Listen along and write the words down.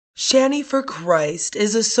Shanny for Christ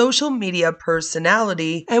is a social media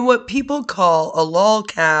personality and what people call a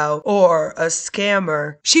lolcow or a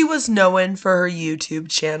scammer. She was known for her YouTube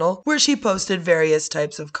channel where she posted various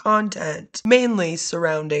types of content, mainly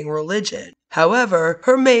surrounding religion. However,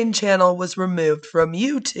 her main channel was removed from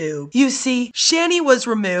YouTube. You see, Shanny was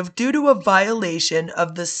removed due to a violation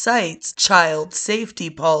of the site's child safety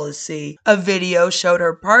policy. A video showed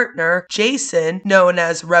her partner, Jason, known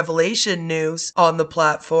as Revelation News on the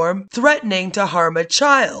platform, threatening to harm a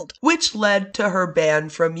child, which led to her ban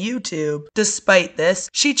from YouTube. Despite this,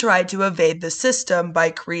 she tried to evade the system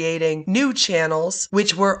by creating new channels,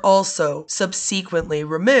 which were also subsequently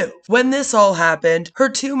removed. When this all happened, her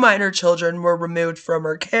two minor children were removed from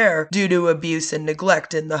her care due to abuse and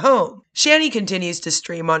neglect in the home. Shanny continues to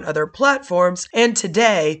stream on other platforms, and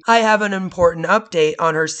today I have an important update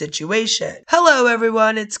on her situation. Hello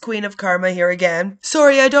everyone, it's Queen of Karma here again.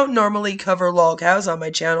 Sorry, I don't normally cover lolcows on my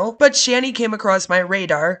channel, but Shanny came across my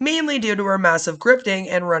radar, mainly due to her massive grifting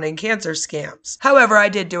and running cancer scams. However, I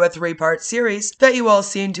did do a 3-part series that you all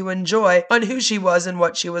seem to enjoy on who she was and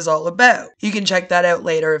what she was all about. You can check that out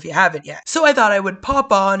later if you haven't yet. So I thought I would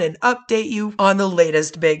pop on and update you on the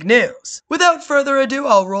latest big news. Without further ado,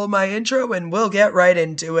 I'll roll my intro and we'll get right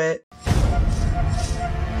into it.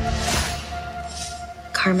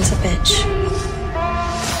 Karma's a bitch.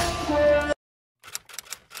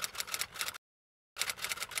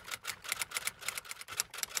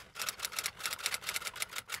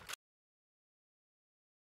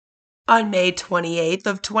 On May 28th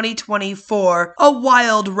of 2024, a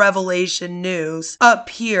wild revelation news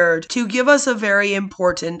appeared to give us a very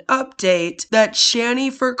important update that Shanny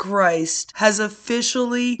for Christ has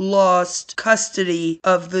officially lost custody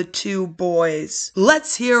of the two boys.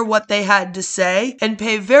 Let's hear what they had to say and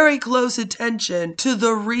pay very close attention to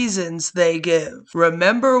the reasons they give.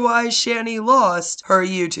 Remember why Shanny lost her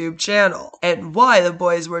YouTube channel and why the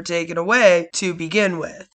boys were taken away to begin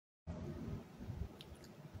with.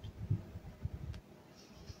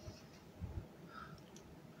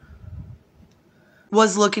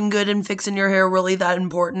 Was looking good and fixing your hair really that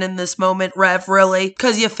important in this moment, Rev? Really?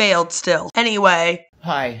 Because you failed still. Anyway.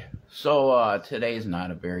 Hi. So, today's not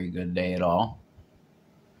a very good day at all.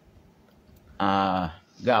 Got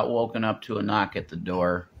woken up to a knock at the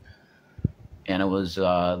door. And it was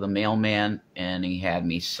the mailman, and he had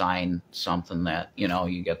me sign something that, you know,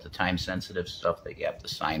 you get the time-sensitive stuff that you have to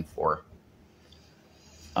sign for.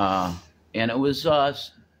 And it was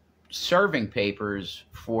serving papers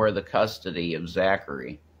for the custody of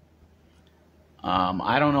Zachary.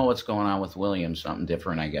 I don't know what's going on with William. Something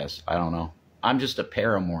different, I guess. I don't know. I'm just a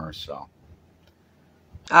paramour, so.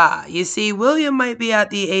 You see, William might be at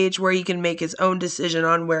the age where he can make his own decision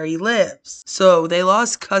on where he lives. So they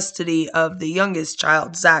lost custody of the youngest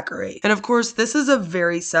child, Zachary. And of course, this is a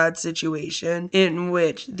very sad situation in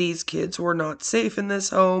which these kids were not safe in this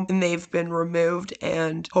home and they've been removed,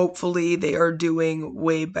 and hopefully they are doing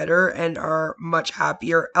way better and are much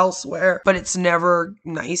happier elsewhere. But it's never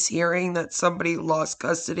nice hearing that somebody lost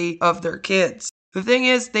custody of their kids. The thing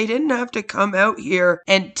is, they didn't have to come out here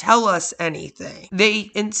and tell us anything.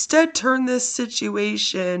 They instead turned this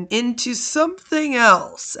situation into something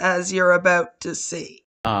else, as you're about to see.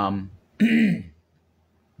 There's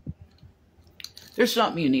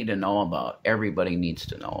something you need to know about. Everybody needs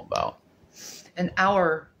to know about. An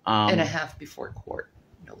hour and a half before court.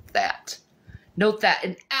 Note that. Note that.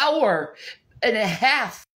 An hour and a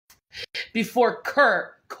half before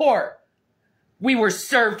court. We were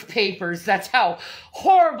served papers. That's how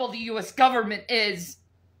horrible the U.S. government is.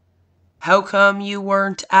 How come you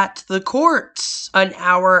weren't at the courts an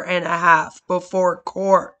hour and a half before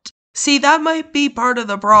court? See, that might be part of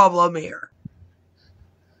the problem here.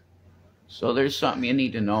 So there's something you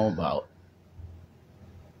need to know about.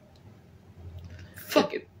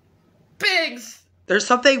 Fucking pigs! There's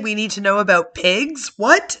something we need to know about pigs?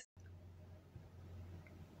 What?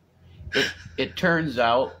 It turns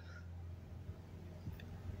out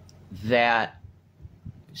that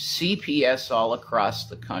CPS all across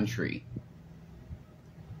the country,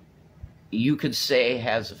 you could say,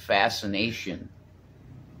 has a fascination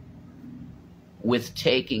with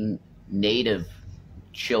taking Native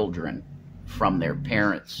children from their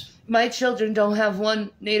parents. My children don't have one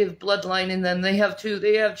Native bloodline in them. They have two.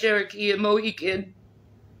 They have Cherokee and Mohican.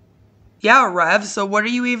 Yeah, Rev, so what are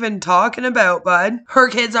you even talking about, bud? Her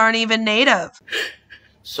kids aren't even Native.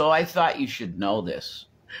 So I thought you should know this.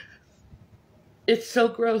 It's so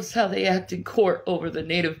gross how they act in court over the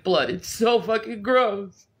Native blood. It's so fucking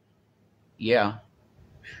gross. Yeah.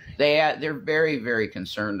 They're very, very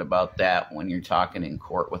concerned about that when you're talking in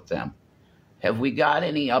court with them. Have we got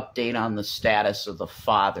any update on the status of the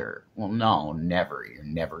father? Well, no, never. You're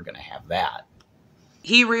never going to have that.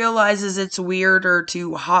 He realizes it's weirder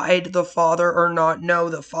to hide the father or not know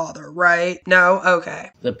the father, right? No? Okay.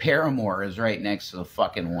 The paramour is right next to the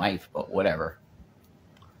fucking wife, but whatever.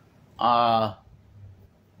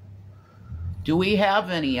 Do we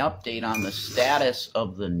have any update on the status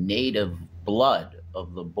of the native blood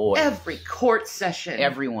of the boys? Every court session.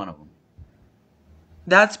 Every one of them.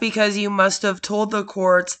 That's because you must have told the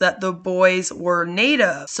courts that the boys were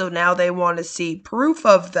native, so now they want to see proof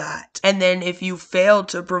of that. And then if you fail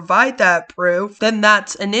to provide that proof, then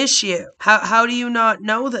that's an issue. How do you not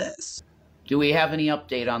know this? Do we have any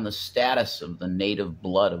update on the status of the native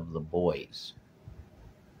blood of the boys?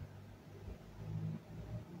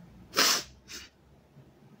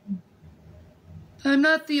 I'm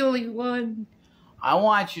not the only one. I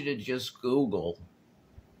want you to just Google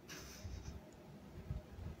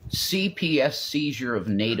CPS seizure of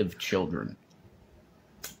native children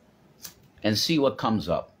and see what comes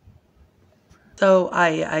up. So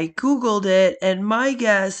I Googled it, and my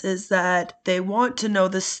guess is that they want to know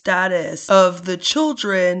the status of the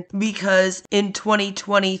children because in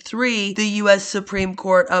 2023, the U.S. Supreme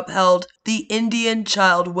Court upheld the Indian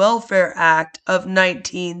Child Welfare Act of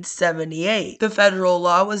 1978. The federal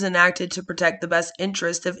law was enacted to protect the best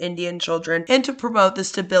interest of Indian children and to promote the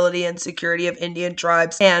stability and security of Indian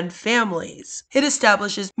tribes and families. It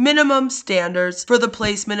establishes minimum standards for the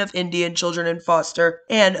placement of Indian children in foster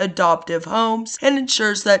and adoptive homes and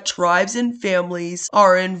ensures that tribes and families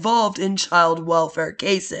are involved in child welfare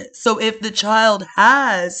cases. So if the child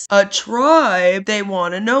has a tribe, they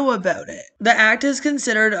want to know about it. The act is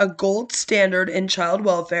considered a gold standard in child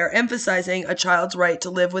welfare, emphasizing a child's right to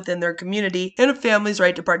live within their community and a family's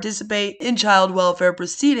right to participate in child welfare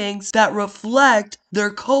proceedings that reflect their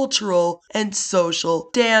cultural and social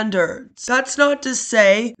standards. That's not to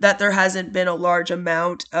say that there hasn't been a large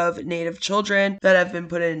amount of Native children that have been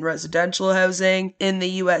put in residential housing in the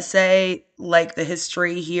USA, like the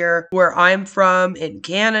history here where I'm from in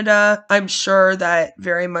Canada. I'm sure that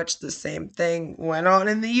very much the same thing went on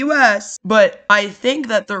in the US. But I think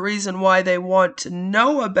that the reason why they want to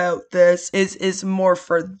know about this is more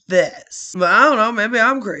for this. But I don't know, maybe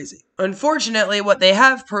I'm crazy. Unfortunately, what they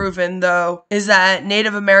have proven, though, is that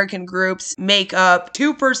Native American groups make up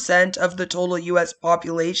 2% of the total U.S.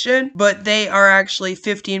 population, but they are actually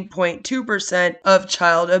 15.2% of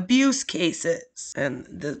child abuse cases. And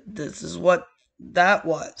this is what that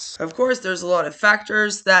was. Of course, there's a lot of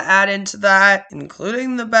factors that add into that,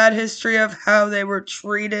 including the bad history of how they were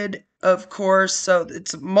treated, of course, so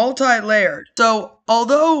it's multi-layered. So,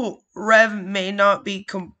 although Rev may not be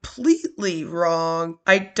completely wrong,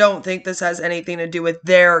 I don't think this has anything to do with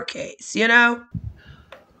their case, you know?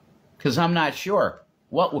 Because I'm not sure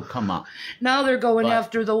what would come up. Now they're going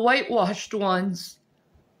after the whitewashed ones.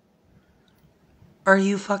 Are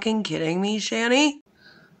you fucking kidding me, Shanny?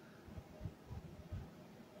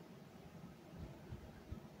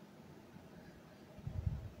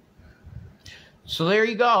 So there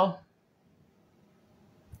you go.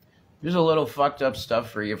 There's a little fucked up stuff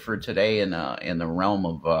for you for today in the realm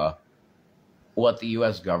of what the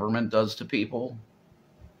U.S. government does to people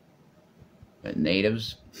and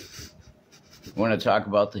natives. We want to talk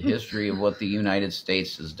about the history of what the United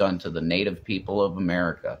States has done to the native people of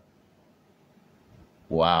America.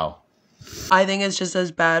 Wow. I think it's just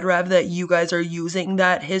as bad, Rev, that you guys are using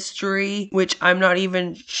that history, which I'm not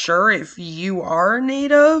even sure if you are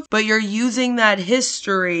Native, but you're using that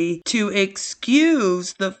history to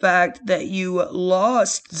excuse the fact that you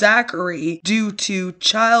lost Zachary due to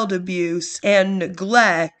child abuse and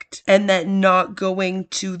neglect, and that not going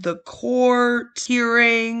to the court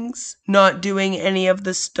hearings, not doing any of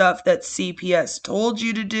the stuff that CPS told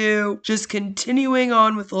you to do, just continuing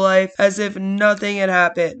on with life as if nothing had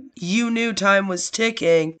happened. You knew time was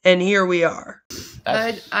ticking, and here we are.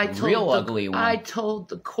 That's I told real the, ugly one. I told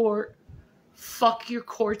the court, fuck your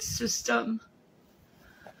court system.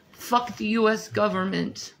 Fuck the U.S.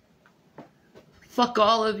 government. Fuck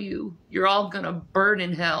all of you. You're all gonna burn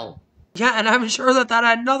in hell. Yeah, and I'm sure that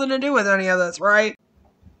had nothing to do with any of this, right?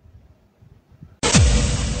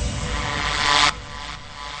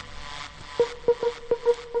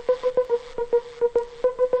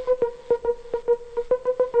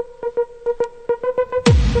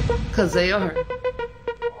 Because they are.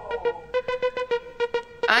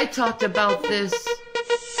 I talked about this.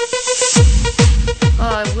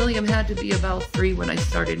 William had to be about 3 when I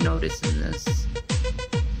started noticing this.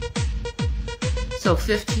 So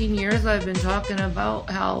 15 years I've been talking about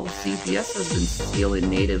how CPS has been stealing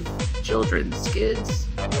Native children's kids.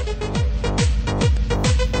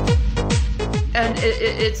 And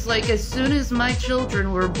it's like as soon as my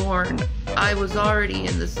children were born, I was already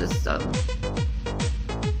in the system,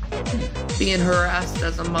 being harassed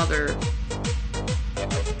as a mother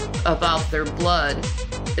about their blood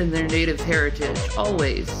and their native heritage,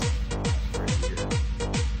 always.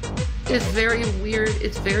 It's very weird,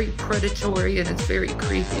 it's very predatory, and it's very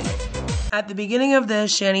creepy. At the beginning of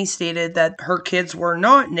this, Shanny stated that her kids were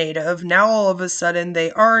not native. Now all of a sudden they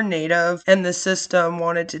are native, and the system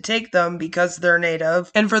wanted to take them because they're native.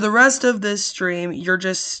 And for the rest of this stream, you're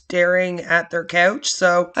just staring at their couch.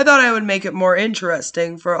 So I thought I would make it more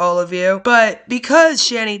interesting for all of you. But because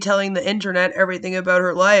Shanny telling the internet everything about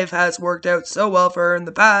her life has worked out so well for her in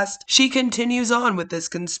the past, she continues on with this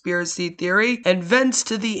conspiracy theory and vents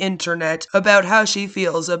to the internet about how she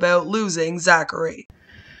feels about losing Zachary.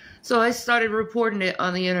 So I started reporting it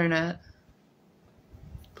on the internet.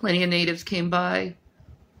 Plenty of natives came by,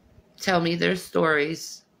 tell me their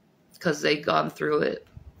stories, because they'd gone through it.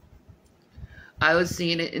 I was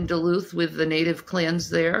seeing it in Duluth with the native clans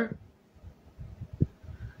there,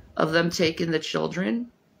 of them taking the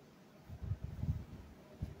children.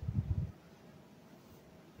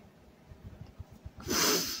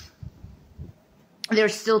 They're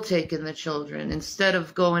still taking the children. Instead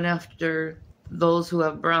of going after those who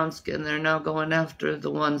have brown skin, they're now going after the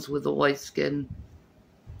ones with the white skin.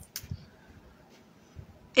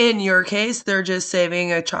 In your case, they're just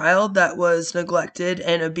saving a child that was neglected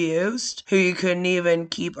and abused, who you couldn't even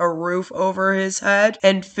keep a roof over his head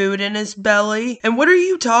and food in his belly. And what are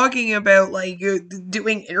you talking about, like,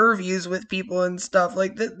 doing interviews with people and stuff?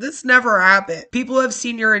 Like, this never happened. People have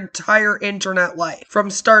seen your entire internet life from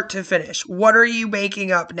start to finish. What are you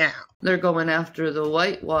making up now? They're going after the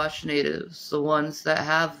whitewash natives, the ones that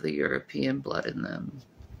have the European blood in them,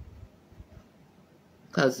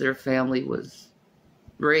 because their family was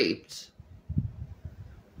raped.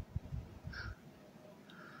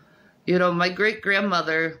 You know, my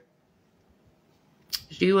great-grandmother,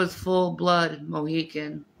 she was full-blood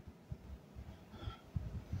Mohican.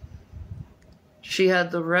 She had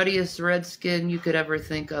the ruddiest red skin you could ever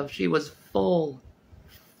think of. She was full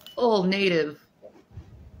native.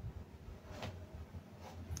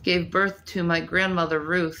 Gave birth to my grandmother,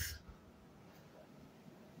 Ruth.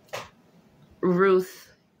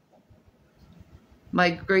 My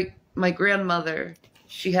grandmother,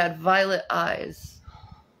 she had violet eyes.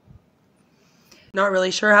 Not really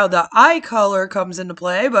sure how the eye color comes into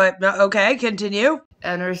play, but okay, continue.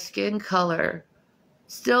 And her skin color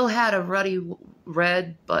still had a ruddy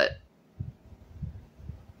red, but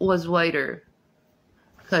was whiter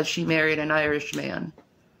because she married an Irish man.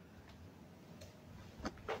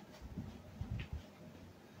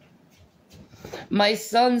 My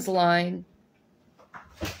son's line,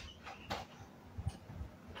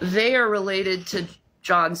 they are related to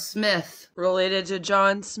John Smith. Related to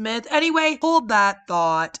John Smith. Anyway, hold that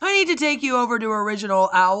thought. I need to take you over to Original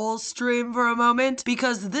Owl's stream for a moment,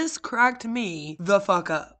 because this cracked me the fuck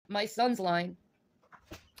up. My son's line,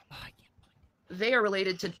 they are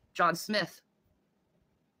related to John Smith.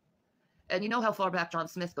 And you know how far back John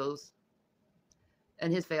Smith goes,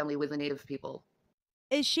 and his family with the native people.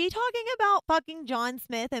 Is she talking about fucking John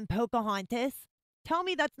Smith and Pocahontas? Tell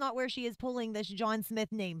me that's not where she is pulling this John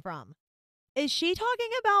Smith name from. Is she talking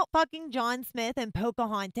about fucking John Smith and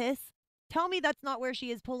Pocahontas? Tell me that's not where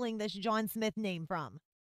she is pulling this John Smith name from.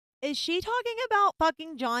 Is she talking about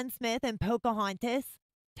fucking John Smith and Pocahontas?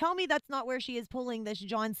 Tell me that's not where she is pulling this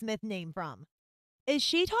John Smith name from. Is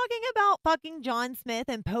she talking about fucking John Smith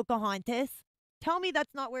and Pocahontas? Tell me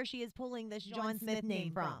that's not where she is pulling this John Smith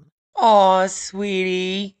name from. Aw,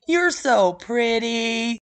 sweetie, you're so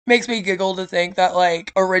pretty. Makes me giggle to think that,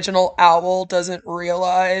 like, Original Owl doesn't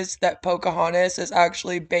realize that Pocahontas is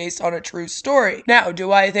actually based on a true story. Now,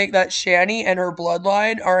 do I think that Shanny and her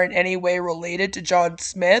bloodline are in any way related to John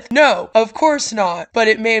Smith? No, of course not. But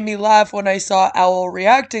it made me laugh when I saw Owl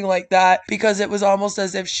reacting like that, because it was almost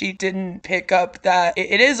as if she didn't pick up that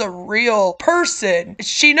it is a real person.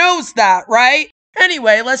 She knows that, right?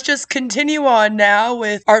 Anyway, let's just continue on now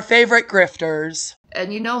with our favorite grifters.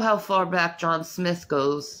 And you know how far back John Smith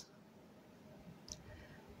goes,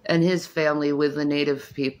 and his family with the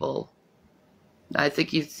native people. I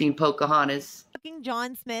think you've seen Pocahontas. Fucking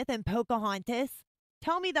John Smith and Pocahontas?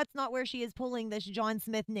 Tell me that's not where she is pulling this John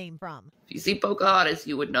Smith name from. If you see Pocahontas,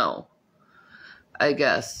 you would know, I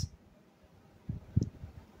guess.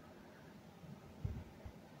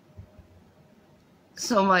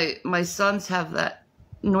 So my sons have that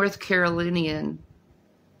North Carolinian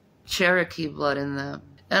Cherokee blood in them.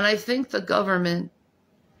 And I think the government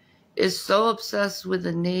is so obsessed with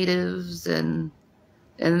the natives and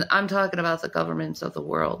And I'm talking about the governments of the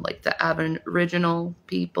world, like the Aboriginal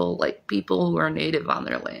people, like people who are native on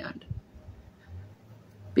their land.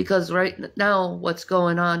 Because right now, what's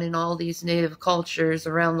going on in all these native cultures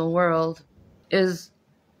around the world is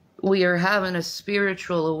we are having a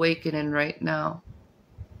spiritual awakening right now.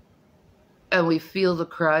 And we feel the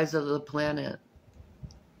cries of the planet.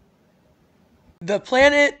 The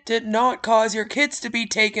planet did not cause your kids to be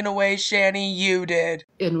taken away, Shanny. You did.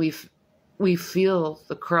 And we feel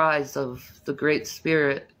the cries of the Great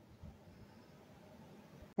Spirit.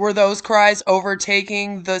 Were those cries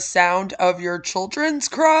overtaking the sound of your children's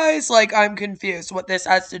cries? Like, I'm confused what this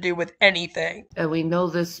has to do with anything. And we know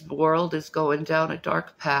this world is going down a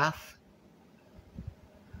dark path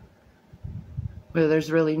where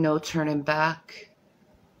there's really no turning back.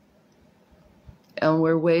 And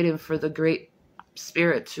we're waiting for the Great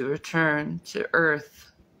Spirit to return to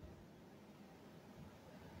Earth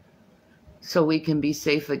so we can be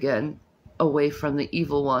safe again, away from the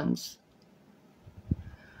evil ones.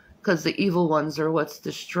 Because the evil ones are what's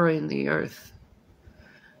destroying the Earth.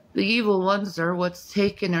 The evil ones are what's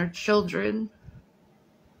taking our children.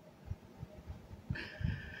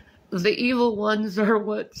 The evil ones are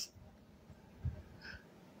what's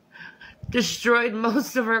destroyed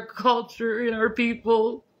most of our culture and our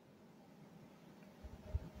people.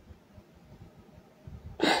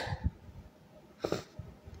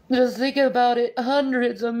 Just think about it.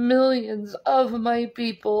 Hundreds of millions of my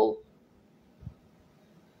people.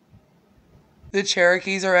 The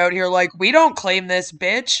Cherokees are out here like, we don't claim this,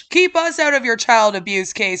 bitch. Keep us out of your child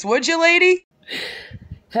abuse case, would you, lady?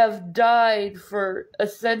 Have died for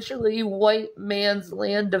essentially white man's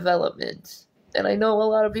land development. And I know a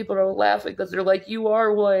lot of people are laughing because they're like, you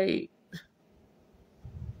are white.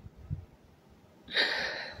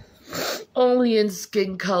 Only in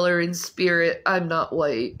skin color and spirit, I'm not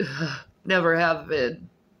white. Never have been.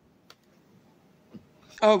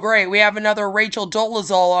 Oh, great. We have another Rachel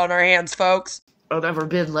Dolezal on our hands, folks. I've never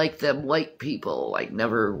been like them white people. I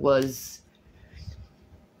never was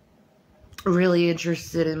really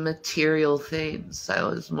interested in material things. I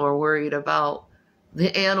was more worried about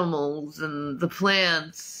the animals and the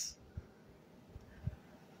plants.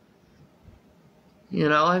 You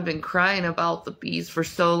know, I've been crying about the bees for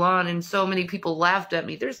so long, and so many people laughed at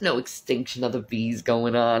me. There's no extinction of the bees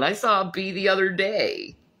going on. I saw a bee the other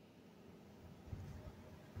day.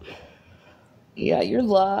 Yeah, you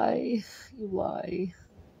lie. You lie.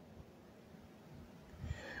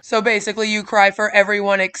 So basically you cry for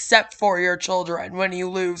everyone except for your children when you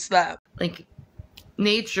lose them. Like,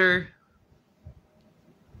 nature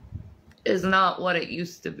is not what it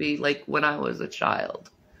used to be, like, when I was a child.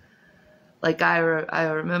 Like, I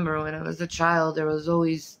remember when I was a child, there was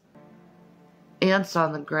always ants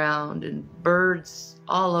on the ground and birds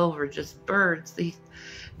all over, just birds.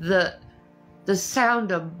 The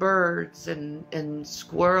sound of birds and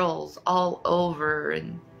squirrels all over,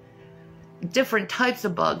 and different types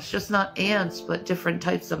of bugs, just not ants, but different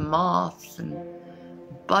types of moths and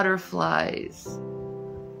butterflies.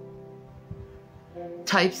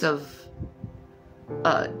 Types of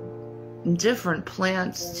different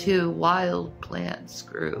plants too, wild plants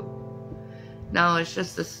grew. Now it's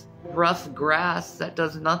just this rough grass that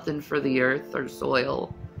does nothing for the earth or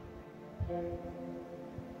soil.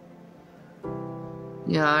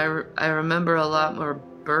 Yeah, I remember a lot more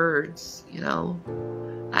birds, you know.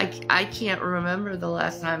 I can't remember the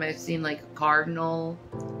last time I've seen like a cardinal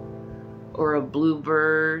or a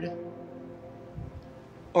bluebird.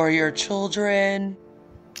 Or your children.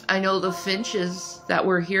 I know the finches that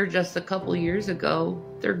were here just a couple years ago,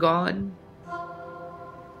 they're gone.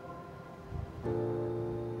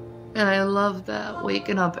 And I love that,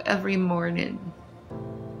 waking up every morning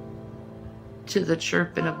to the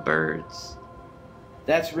chirping of birds.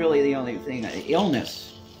 That's really the only thing.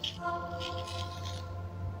 Illness.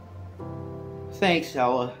 Thanks,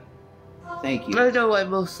 Ella. Thank you. I know I'm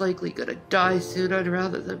most likely gonna die soon. I'd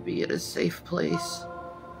rather than be in a safe place.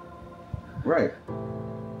 Right.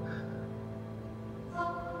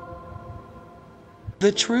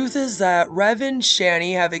 The truth is that Rev and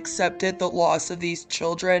Shanny have accepted the loss of these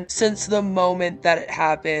children since the moment that it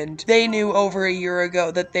happened. They knew over a year ago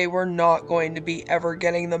that they were not going to be ever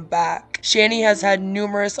getting them back. Shanny has had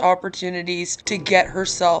numerous opportunities to get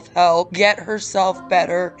herself help, get herself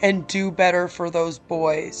better, and do better for those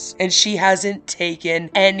boys. And she hasn't taken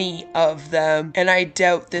any of them. And I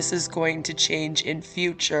doubt this is going to change in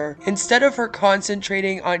future. Instead of her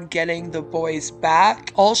concentrating on getting the boys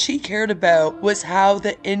back, all she cared about was how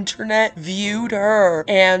the internet viewed her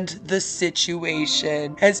and the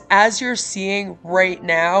situation. As you're seeing right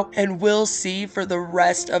now, and will see for the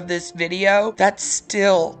rest of this video, that's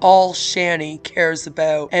still all Shanny cares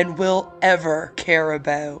about and will ever care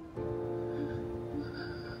about.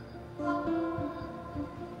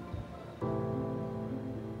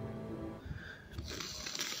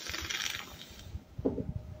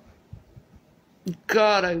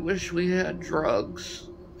 God, I wish we had drugs.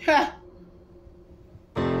 Ha!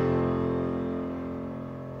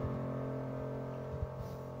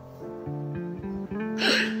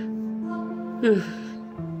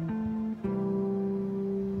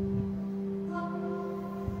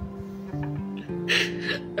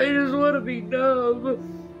 I just want to be numb.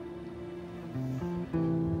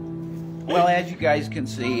 Well, as you guys can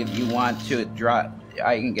see, if you want to drop,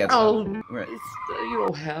 I can get some. Oh, you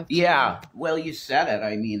don't have to. Yeah, well, you said it.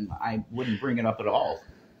 I mean, I wouldn't bring it up at all,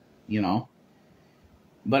 you know.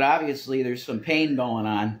 But obviously, there's some pain going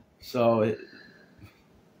on, so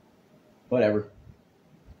whatever.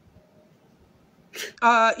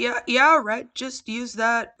 Yeah, right. Just use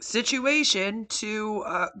that situation to,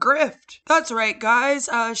 grift. That's right, guys.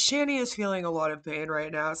 Shanny is feeling a lot of pain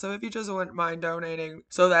right now, so if you just wouldn't mind donating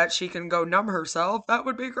so that she can go numb herself, that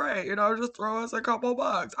would be great. You know, just throw us a couple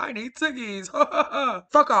bucks. I need ciggies.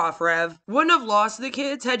 Fuck off, Rev. Wouldn't have lost the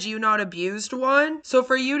kids had you not abused one, so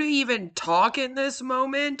for you to even talk in this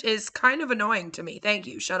moment is kind of annoying to me. Thank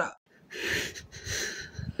you. Shut up.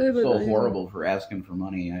 So horrible for asking for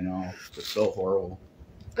money, I know. It's so horrible.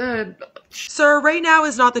 Sir, right now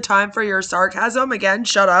is not the time for your sarcasm. Again,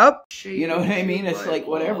 shut up. You know what I mean? It's like,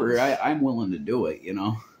 whatever. I'm willing to do it, you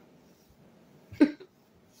know?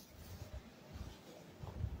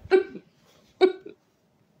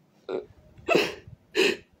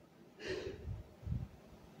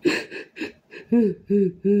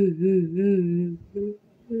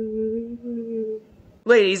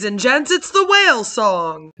 Ladies and gents, it's the whale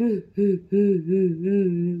song.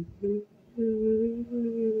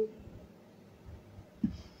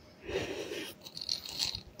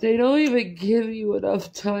 They don't even give you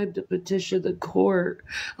enough time to petition the court.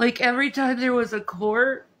 Like, every time there was a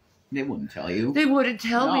court, They wouldn't tell you. they wouldn't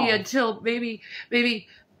tell me until maybe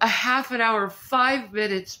a half an hour, 5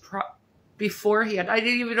 minutes beforehand. I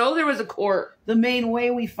didn't even know there was a court. The main way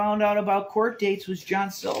we found out about court dates was John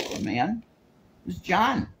Silva, man. It was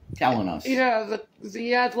John telling us. Yeah,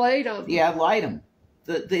 the ad litem. The ad litem.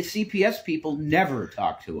 The CPS people never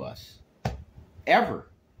talk to us. Ever.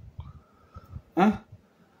 Huh?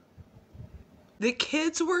 The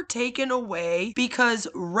kids were taken away because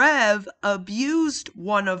Rev abused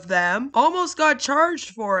one of them, almost got charged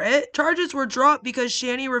for it. Charges were dropped because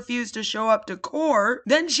Shanny refused to show up to court.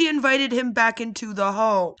 Then she invited him back into the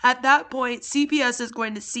home. At that point, CPS is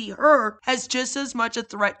going to see her as just as much a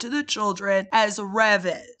threat to the children as Rev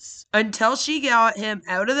is. Until she got him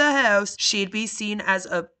out of the house, she'd be seen as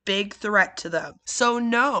a big threat to them. So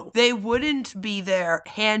no, they wouldn't be there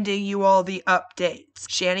handing you all the updates.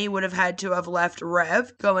 Shanny would have had to have left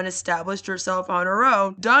Rev, go and established herself on her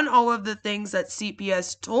own, done all of the things that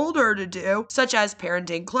CPS told her to do, such as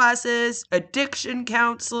parenting classes, addiction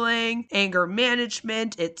counseling, anger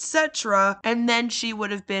management, etc., and then she would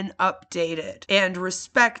have been updated and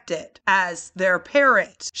respected as their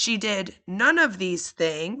parent. She did none of these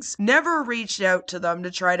things, never reached out to them to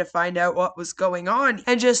try to find out what was going on,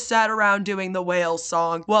 and just sat around doing the whale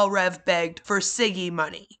song while Rev begged for Siggy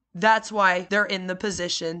money. That's why they're in the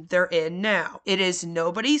position they're in now. It is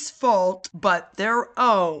nobody's fault but their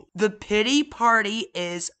own. The pity party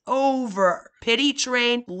is over. Pity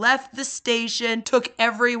train left the station, took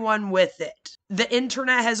everyone with it. The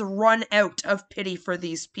internet has run out of pity for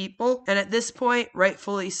these people, and at this point,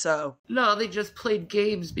 rightfully so. No, they just played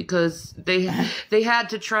games because they had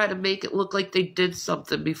to try to make it look like they did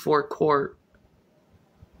something before court.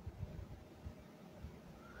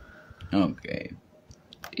 Okay.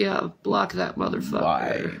 Yeah, block that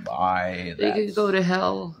motherfucker. Bye. They can go to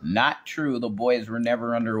hell. Not true. The boys were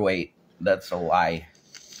never underweight. That's a lie.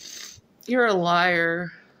 You're a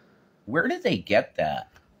liar. Where did they get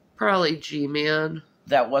that? Probably G-Man.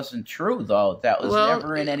 That wasn't true, though. That was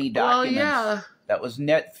never in any documents. Well, yeah. That was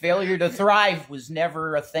failure to thrive was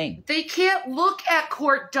never a thing. They can't look at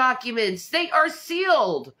court documents. They are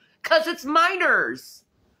sealed because it's minors.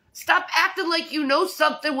 Stop acting like you know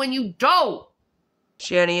something when you don't.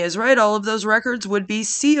 Shanny is right, all of those records would be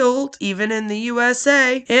sealed, even in the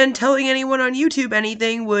USA, and telling anyone on YouTube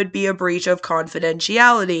anything would be a breach of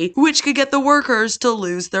confidentiality, which could get the workers to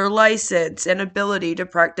lose their license and ability to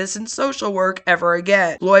practice in social work ever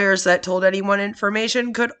again. Lawyers that told anyone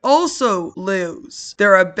information could also lose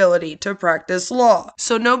their ability to practice law.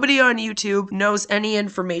 So nobody on YouTube knows any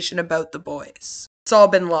information about the boys. It's all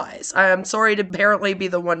been lies. I am sorry to apparently be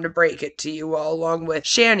the one to break it to you all, along with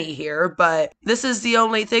Shanny here, but this is the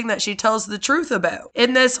only thing that she tells the truth about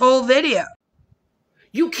in this whole video.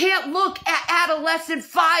 You can't look at adolescent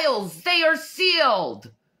files. They are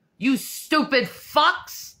sealed. You stupid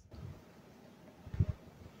fucks.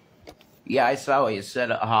 Yeah, I saw what you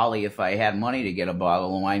said, Holly. If I had money to get a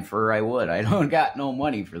bottle of wine for her, I would. I don't got no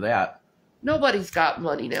money for that. Nobody's got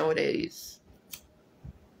money nowadays.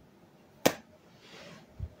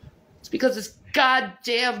 It's because this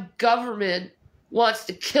goddamn government wants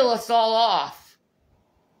to kill us all off.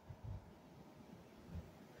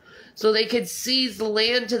 So they can seize the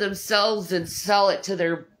land to themselves and sell it to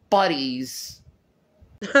their buddies.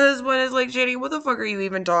 This one is like, Shanny, what the fuck are you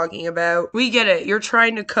even talking about? We get it, you're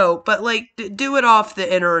trying to cope, but like, do it off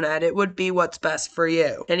the internet. It would be what's best for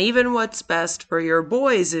you. And even what's best for your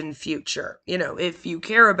boys in future. You know, if you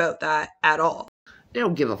care about that at all. They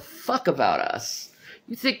don't give a fuck about us.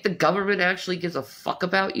 You think the government actually gives a fuck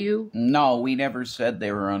about you? No, we never said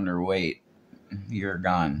they were underweight. You're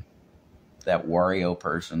gone. That Wario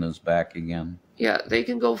person is back again. Yeah, they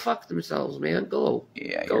can go fuck themselves, man. Go.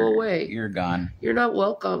 Yeah, go away. You're gone. You're not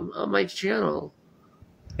welcome on my channel.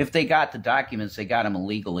 If they got the documents, they got them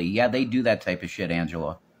illegally. Yeah, they do that type of shit,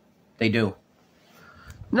 Angela. They do.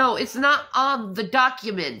 No, it's not on the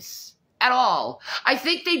documents at all. I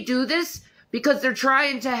think they do this because they're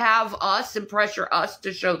trying to have us and pressure us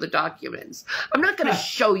to show the documents. I'm not going to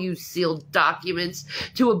show you sealed documents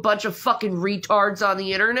to a bunch of fucking retards on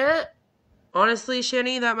the internet. Honestly,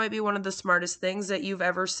 Shanny, that might be one of the smartest things that you've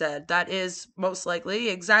ever said. That is most likely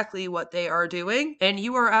exactly what they are doing. And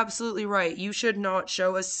you are absolutely right. You should not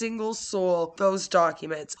show a single soul those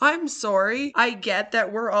documents. I'm sorry. I get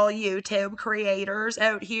that we're all YouTube creators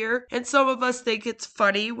out here. And some of us think it's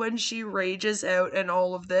funny when she rages out and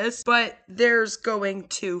all of this. But there's going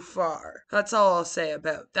too far. That's all I'll say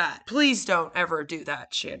about that. Please don't ever do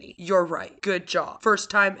that, Shanny. You're right. Good job. First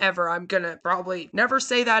time ever. I'm gonna probably never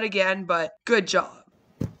say that again, but good job.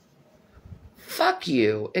 Fuck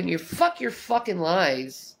you, and fuck your fucking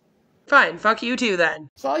lies. Fine, fuck you too then.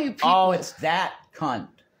 It's all you people. Oh, it's that cunt.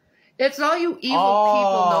 It's all you evil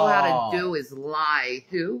people know how to do is lie.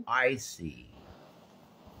 Who? I see.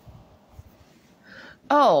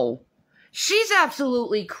 Oh, she's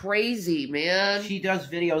absolutely crazy, man. She does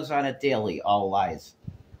videos on it daily, all lies.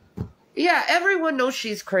 Yeah, everyone knows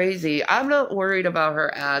she's crazy. I'm not worried about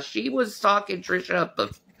her ass. She was stalking Trisha up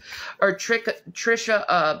Trisha,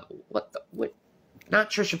 not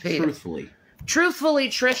Trisha Paytas. Truthfully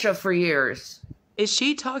Trisha for years. Is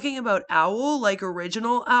she talking about Owl, like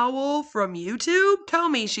original Owl from YouTube? Tell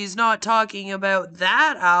me she's not talking about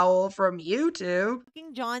that Owl from YouTube.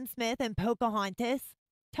 John Smith and Pocahontas.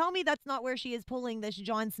 Tell me that's not where she is pulling this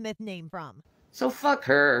John Smith name from. So fuck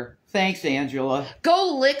her. Thanks, Angela.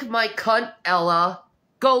 Go lick my cunt, Ella.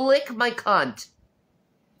 Go lick my cunt.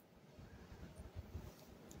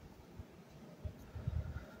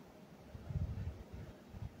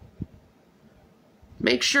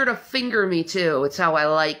 Make sure to finger me, too. It's how I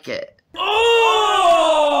like it.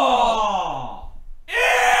 Oh!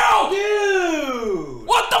 Ew! Dude!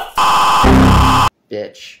 What the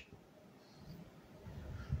Bitch.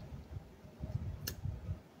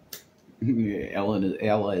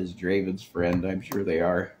 Ella is Draven's friend. I'm sure they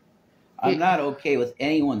are. I'm not okay with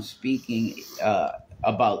anyone speaking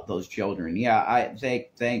about those children. Yeah,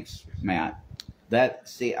 thanks, Matt.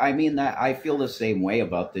 I feel the same way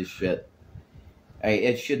about this shit.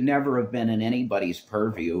 It should never have been in anybody's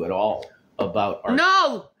purview at all about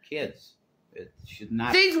our kids. It should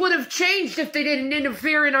not. Things would have changed if they didn't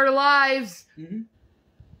interfere in our lives. Mm-hmm.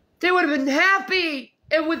 They would have been happy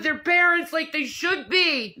and with their parents like they should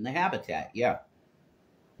be. In the habitat, yeah.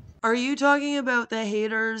 Are you talking about the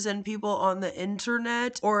haters and people on the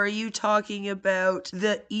internet? Or are you talking about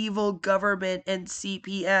the evil government and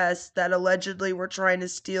CPS that allegedly were trying to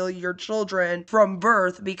steal your children from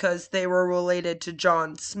birth because they were related to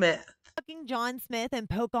John Smith? Fucking John Smith and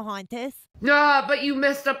Pocahontas. Nah, but you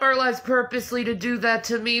messed up our lives purposely to do that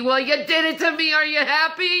to me. Well, you did it to me. Are you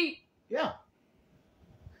happy? Yeah.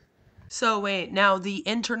 So wait, now the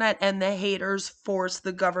internet and the haters force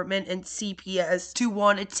the government and CPS to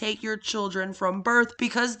want to take your children from birth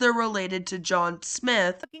because they're related to John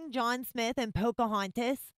Smith. Fucking John Smith and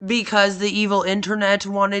Pocahontas. Because the evil internet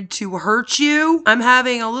wanted to hurt you? I'm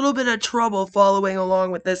having a little bit of trouble following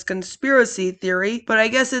along with this conspiracy theory, but I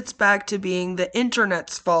guess it's back to being the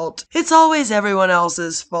internet's fault. It's always everyone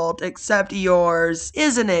else's fault except yours,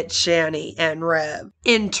 isn't it, Shanny and Rev?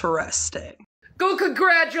 Interesting. Go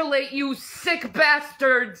congratulate, you sick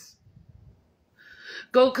bastards!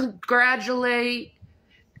 Go congratulate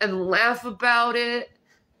and laugh about it.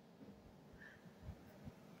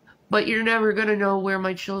 But you're never gonna know where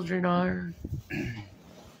my children are.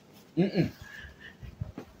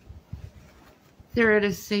 They're in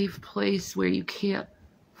a safe place where you can't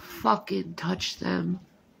fucking touch them.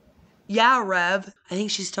 Yeah, Rev. I think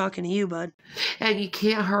she's talking to you, bud. And you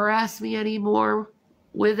can't harass me anymore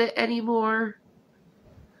with it anymore.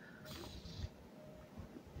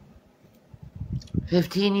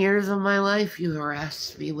 15 years of my life you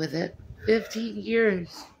harassed me with it. 15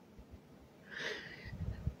 years.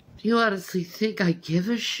 Do you honestly think I give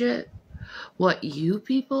a shit what you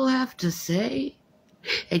people have to say?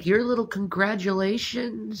 And your little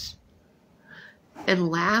congratulations and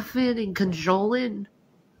laughing and cajoling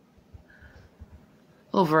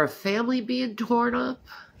over a family being torn up?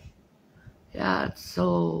 Yeah, it's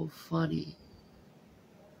so funny.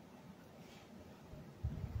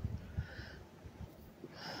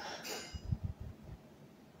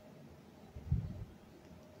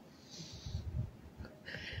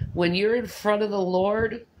 When you're in front of the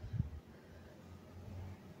Lord,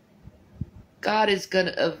 God is going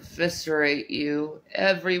to eviscerate you,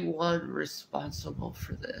 everyone responsible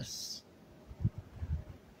for this.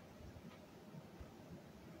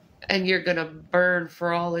 And you're going to burn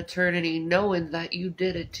for all eternity knowing that you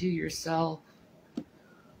did it to yourself.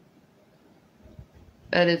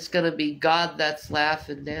 And it's going to be God that's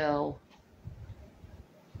laughing now,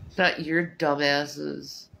 not your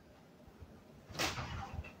dumbasses.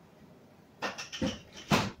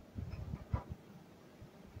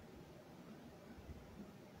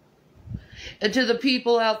 And to the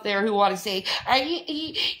people out there who want to say, are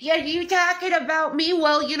you talking about me?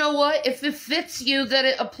 Well, you know what? If it fits you, then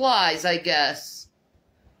it applies, I guess.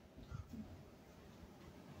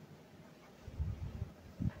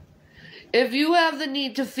 If you have the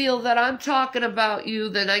need to feel that I'm talking about you,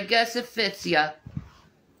 then I guess it fits you.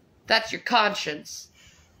 That's your conscience.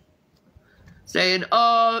 Saying,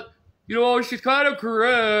 she's kind of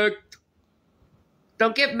correct.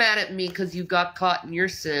 Don't get mad at me because you got caught in your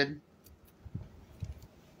sin.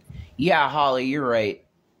 Yeah, Holly, you're right.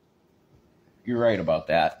 You're right about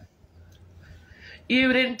that.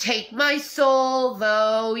 You didn't take my soul,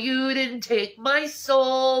 though. You didn't take my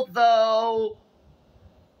soul, though.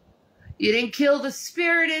 You didn't kill the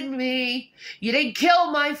spirit in me. You didn't kill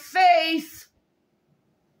my faith.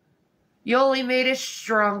 You only made it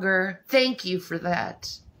stronger. Thank you for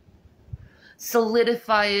that.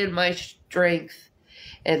 Solidifying my strength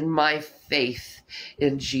and my faith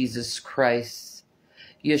in Jesus Christ.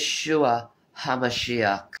 Yeshua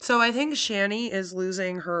HaMashiach. So I think Shanny is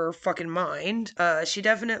losing her fucking mind. She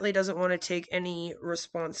definitely doesn't want to take any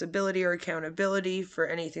responsibility or accountability for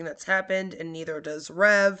anything that's happened, and neither does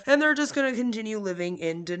Rev. And they're just going to continue living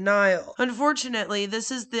in denial. Unfortunately,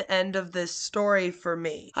 this is the end of this story for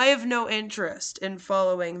me. I have no interest in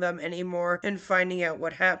following them anymore and finding out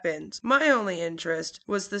what happened. My only interest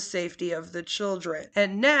was the safety of the children.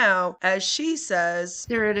 And now, as she says,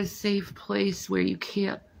 they're in a safe place where you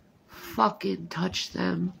can't fucking touch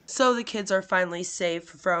them. So the kids are finally safe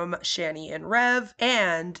from Shanny and Rev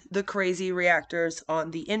and the crazy reactors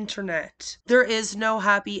on the internet. There is no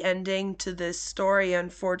happy ending to this story,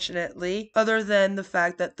 unfortunately, other than the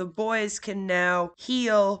fact that the boys can now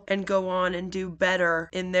heal and go on and do better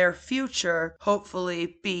in their future,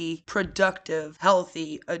 hopefully be productive,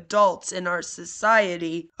 healthy adults in our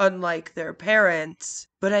society, unlike their parents.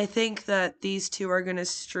 But I think that these two are going to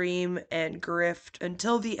stream and grift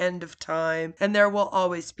until the end of time, and there will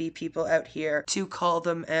always be people out here to call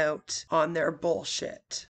them out on their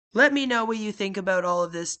bullshit. Let me know what you think about all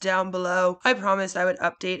of this down below. I promised I would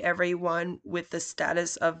update everyone with the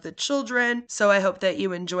status of the children, so I hope that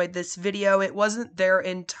you enjoyed this video. It wasn't their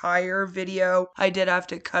entire video. I did have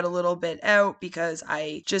to cut a little bit out because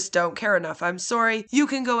I just don't care enough. I'm sorry. You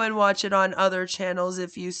can go and watch it on other channels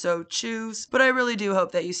if you so choose, but I really do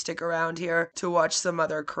hope that you stick around here to watch some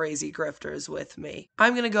other crazy grifters with me.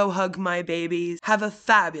 I'm gonna go hug my babies. Have a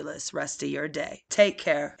fabulous rest of your day. Take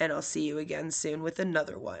care, and I'll see you again soon with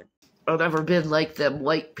another one. I've never been like them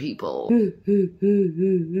white people.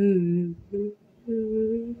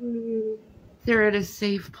 They're in a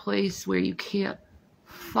safe place where you can't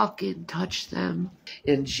fucking touch them.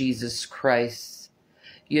 In Jesus Christ,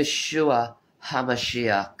 Yeshua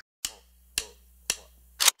HaMashiach.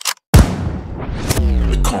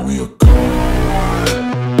 They call me a god.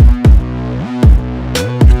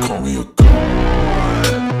 They call me a god.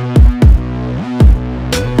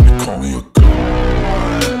 They call me a god.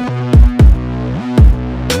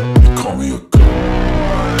 They call me a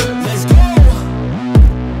god. Let's go.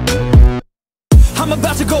 I'm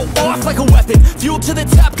about to go off like a weapon. Fuel to the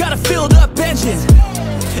top, got a filled up engine.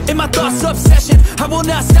 In my thoughts, obsession. I will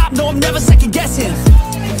not stop, no, I'm never second guessing.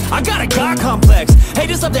 I got a God complex.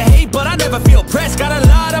 Haters love to hate, but I never feel pressed. Got a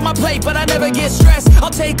lot on my plate, but I never get stressed. I'll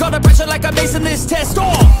take all the pressure like I'm acing this test.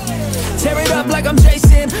 Tear it up like I'm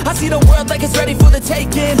Jason. I see the world like it's ready for the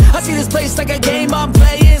taking. I see this place like a game I'm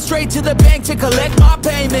playing. Straight to the bank to collect my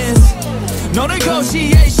payments. No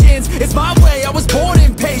negotiations, it's my way, I was born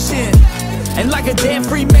impatient. And like a damn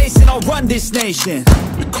Freemason, I'll run this nation.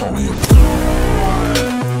 They call me a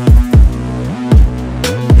god.